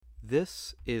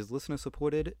This is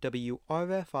listener-supported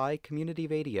WRFI Community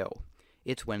Radio.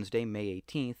 It's Wednesday, May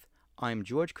 18th. I'm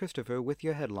George Christopher with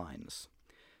your headlines.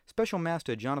 Special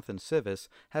Master Jonathan Service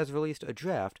has released a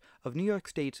draft of New York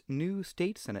State's new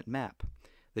state Senate map.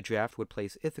 The draft would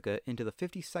place Ithaca into the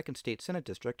 52nd State Senate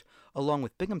District, along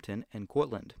with Binghamton and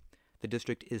Cortland. The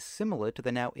district is similar to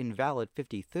the now invalid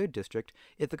 53rd District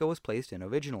Ithaca was placed in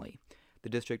originally. The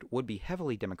district would be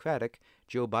heavily Democratic.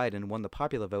 Joe Biden won the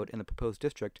popular vote in the proposed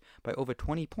district by over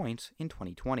 20 points in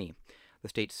 2020. The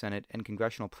state Senate and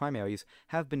congressional primaries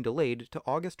have been delayed to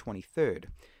August 23rd.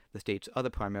 The state's other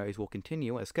primaries will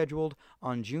continue as scheduled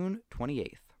on June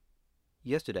 28th.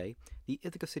 Yesterday, the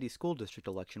Ithaca City School District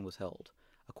election was held.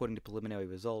 According to preliminary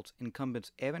results,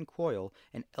 incumbents Aaron Croyle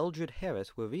and Eldred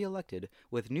Harris were re-elected,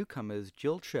 with newcomers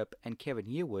Jill Tripp and Karen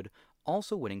Yearwood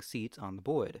also winning seats on the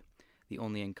board. The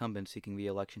only incumbent seeking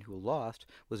re-election who lost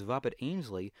was Robert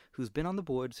Ainsley, who's been on the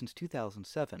board since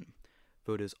 2007.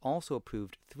 Voters also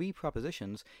approved 3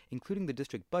 propositions, including the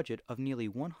district budget of nearly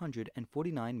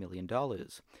 $149 million.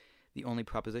 The only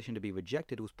proposition to be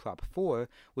rejected was Prop 4,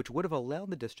 which would have allowed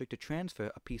the district to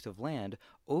transfer a piece of land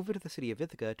over to the city of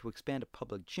Ithaca to expand a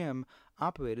public gym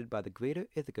operated by the Greater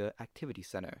Ithaca Activity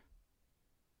Center.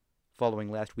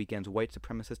 Following last weekend's white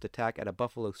supremacist attack at a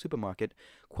Buffalo supermarket,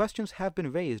 questions have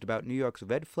been raised about New York's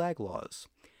red flag laws.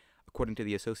 According to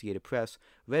the Associated Press,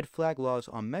 red flag laws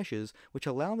are measures which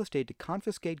allow the state to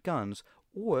confiscate guns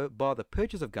or bar the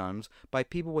purchase of guns by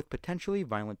people with potentially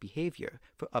violent behavior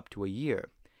for up to a year.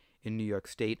 In New York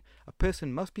State, a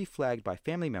person must be flagged by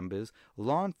family members,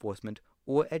 law enforcement,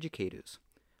 or educators.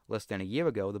 Less than a year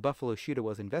ago, the Buffalo shooter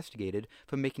was investigated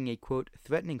for making a, quote,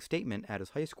 threatening statement at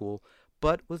his high school,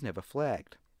 but was never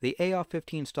flagged. The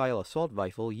AR-15 style assault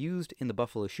rifle used in the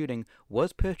Buffalo shooting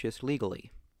was purchased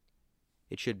legally.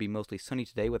 It should be mostly sunny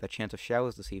today with a chance of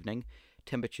showers this evening.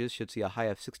 Temperatures should see a high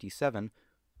of 67,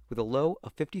 with a low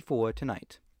of 54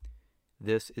 tonight.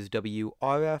 This is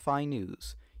WRFI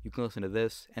News. You can listen to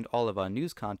this and all of our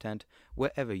news content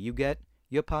wherever you get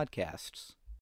your podcasts.